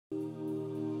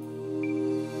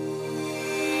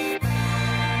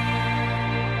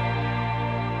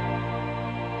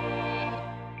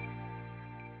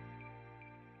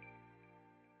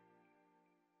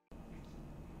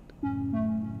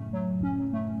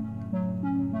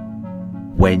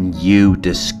when you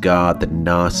discard the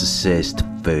narcissist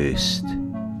first.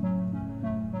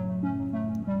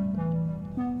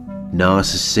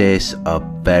 Narcissists are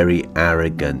very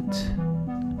arrogant.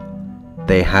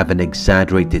 They have an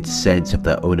exaggerated sense of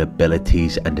their own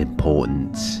abilities and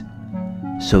importance,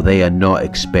 so they are not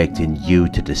expecting you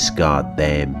to discard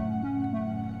them.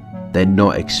 They're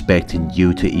not expecting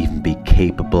you to even be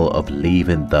capable of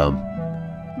leaving them.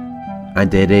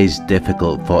 And it is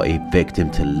difficult for a victim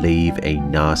to leave a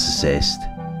narcissist.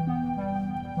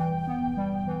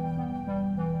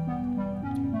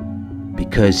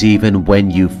 Because even when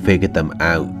you figure them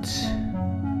out,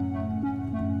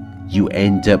 you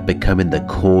end up becoming the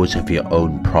cause of your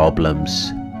own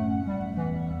problems.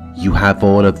 You have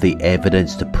all of the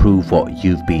evidence to prove what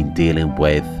you've been dealing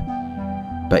with,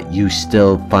 but you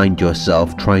still find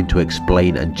yourself trying to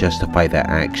explain and justify their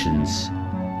actions.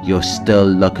 You're still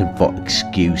looking for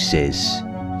excuses,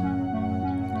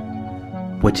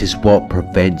 which is what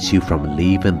prevents you from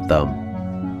leaving them.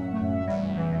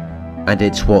 And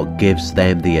it's what gives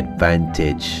them the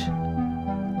advantage.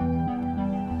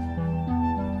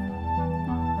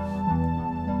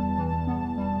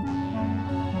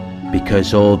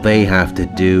 Because all they have to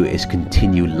do is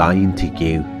continue lying to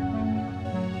you,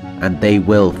 and they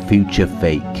will future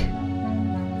fake.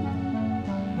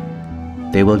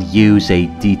 They will use a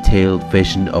detailed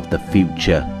vision of the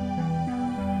future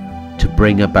to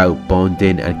bring about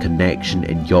bonding and connection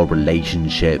in your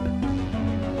relationship.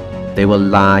 They will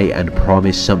lie and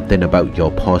promise something about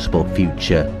your possible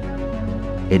future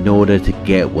in order to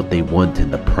get what they want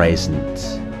in the present,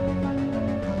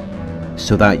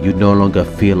 so that you no longer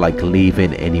feel like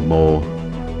leaving anymore,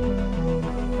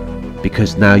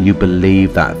 because now you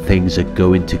believe that things are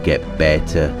going to get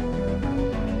better,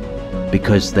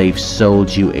 because they've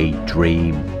sold you a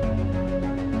dream.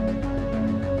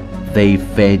 They've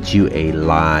fed you a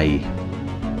lie,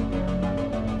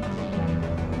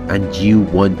 and you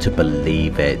want to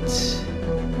believe it.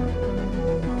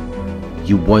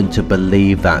 You want to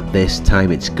believe that this time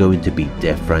it's going to be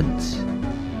different.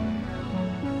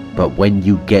 But when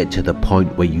you get to the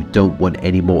point where you don't want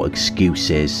any more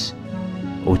excuses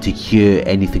or to hear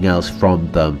anything else from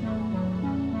them,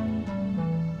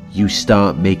 you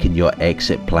start making your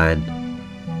exit plan,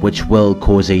 which will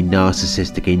cause a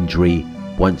narcissistic injury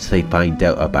once they find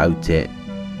out about it.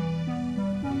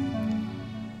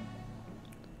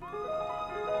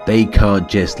 They can't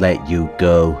just let you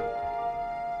go.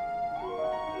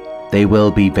 They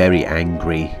will be very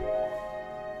angry.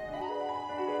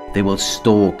 They will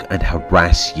stalk and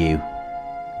harass you,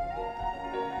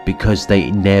 because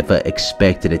they never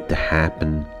expected it to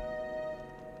happen.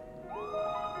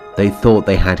 They thought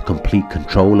they had complete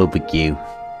control over you.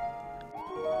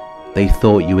 They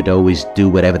thought you would always do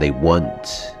whatever they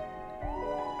want.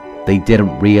 They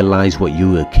didn't realize what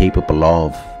you were capable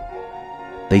of.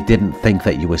 They didn't think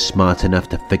that you were smart enough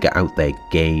to figure out their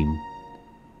game.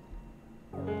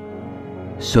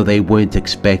 So they weren't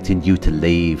expecting you to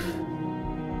leave.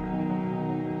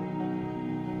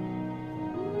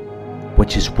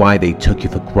 Which is why they took you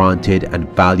for granted and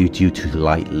valued you too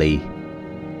lightly.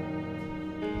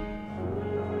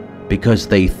 Because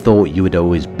they thought you would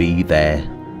always be there.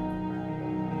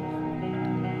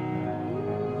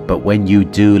 But when you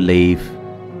do leave,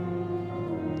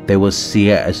 they will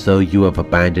see it as though you have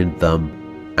abandoned them,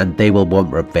 and they will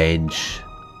want revenge.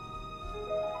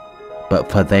 But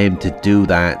for them to do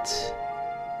that,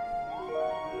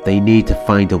 they need to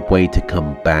find a way to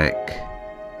come back.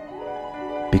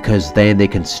 Because then they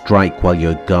can strike while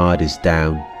your guard is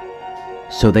down.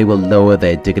 So they will lower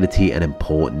their dignity and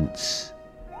importance.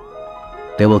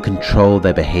 They will control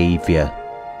their behavior.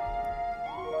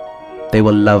 They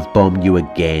will love bomb you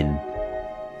again.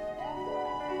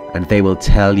 And they will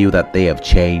tell you that they have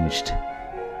changed.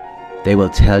 They will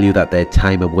tell you that their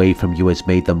time away from you has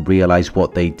made them realize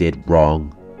what they did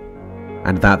wrong.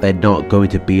 And that they're not going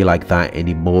to be like that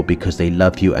anymore because they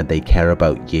love you and they care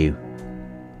about you.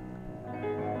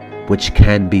 Which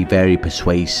can be very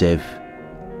persuasive,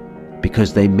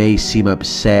 because they may seem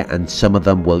upset and some of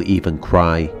them will even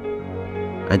cry,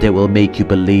 and it will make you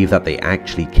believe that they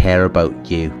actually care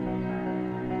about you.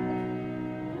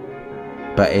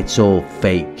 But it's all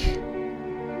fake.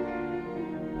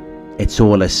 It's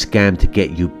all a scam to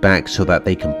get you back so that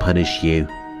they can punish you.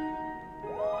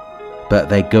 But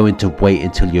they're going to wait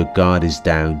until your guard is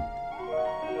down.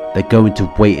 They're going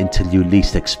to wait until you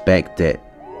least expect it.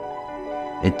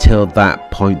 Until that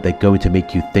point, they're going to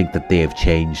make you think that they have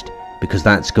changed, because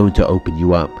that's going to open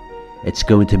you up. It's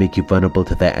going to make you vulnerable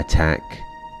to their attack.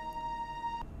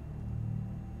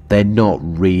 They're not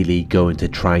really going to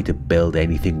try to build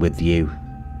anything with you.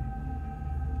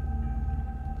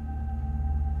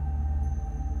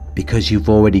 because you've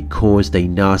already caused a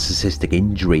narcissistic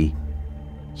injury.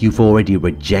 You've already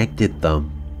rejected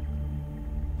them.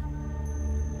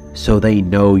 So they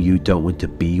know you don't want to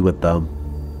be with them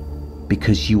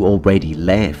because you already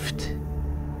left.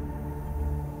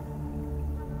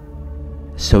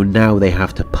 So now they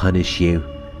have to punish you.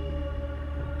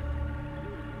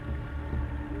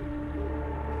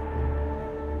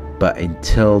 But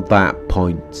until that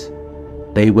point,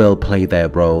 they will play their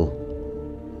role.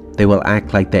 They will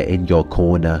act like they're in your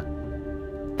corner.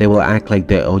 They will act like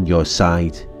they're on your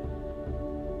side.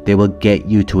 They will get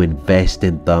you to invest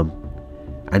in them,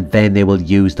 and then they will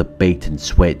use the bait and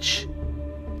switch.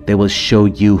 They will show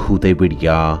you who they really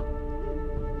are,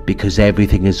 because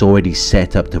everything is already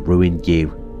set up to ruin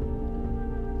you.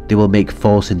 They will make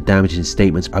false and damaging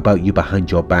statements about you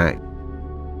behind your back,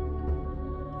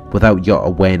 without your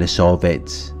awareness of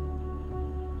it.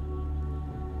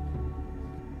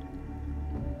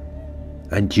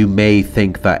 And you may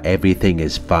think that everything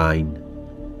is fine,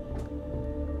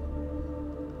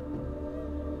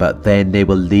 but then they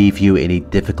will leave you in a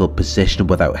difficult position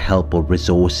without help or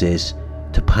resources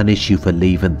to punish you for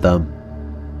leaving them,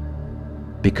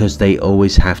 because they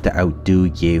always have to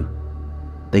outdo you.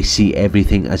 They see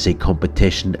everything as a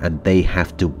competition and they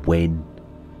have to win.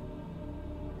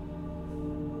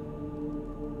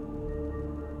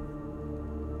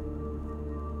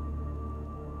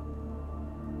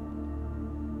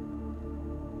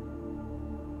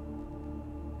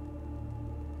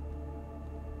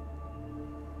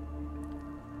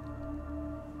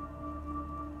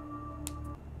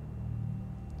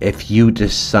 If you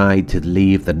decide to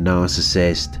leave the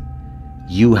narcissist,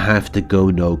 you have to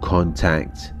go no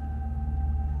contact.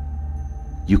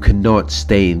 You cannot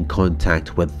stay in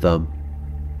contact with them.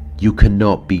 You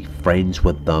cannot be friends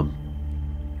with them.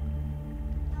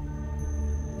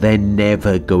 They're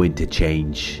never going to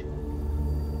change.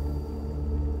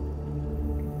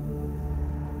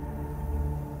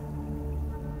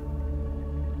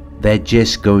 They're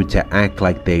just going to act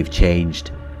like they've changed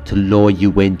to lure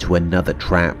you into another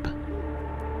trap.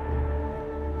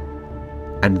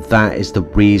 And that is the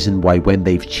reason why when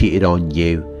they've cheated on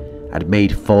you and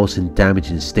made false and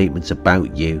damaging statements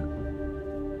about you,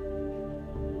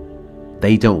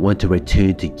 they don't want to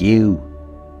return to you,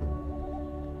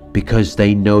 because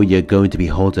they know you're going to be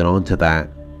holding on to that.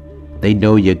 They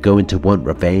know you're going to want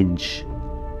revenge,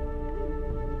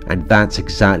 and that's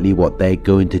exactly what they're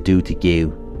going to do to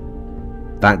you.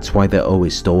 That's why they're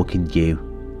always stalking you.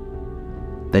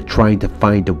 They're trying to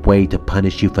find a way to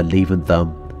punish you for leaving them,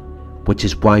 which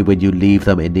is why when you leave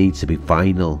them it needs to be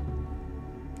final.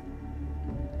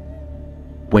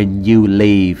 When you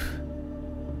leave,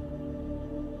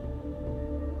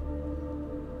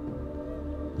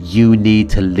 you need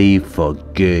to leave for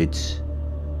good,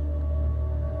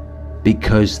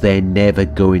 because they're never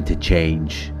going to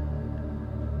change.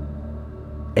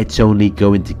 It's only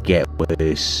going to get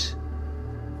worse.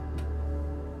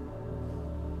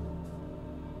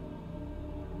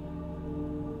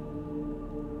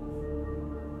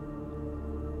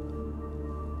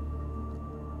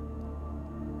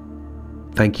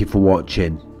 Thank you for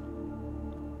watching.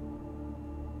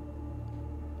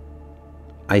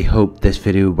 I hope this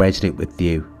video resonated with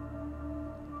you.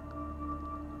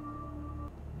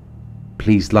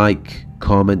 Please like,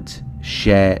 comment,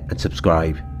 share and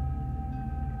subscribe.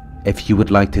 If you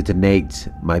would like to donate,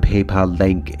 my PayPal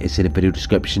link is in the video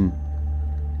description.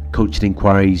 Coaching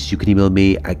inquiries, you can email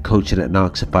me at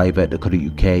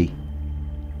coaching@narcsurvivor.co.uk.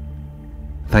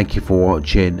 Thank you for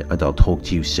watching, and I'll talk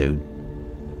to you soon.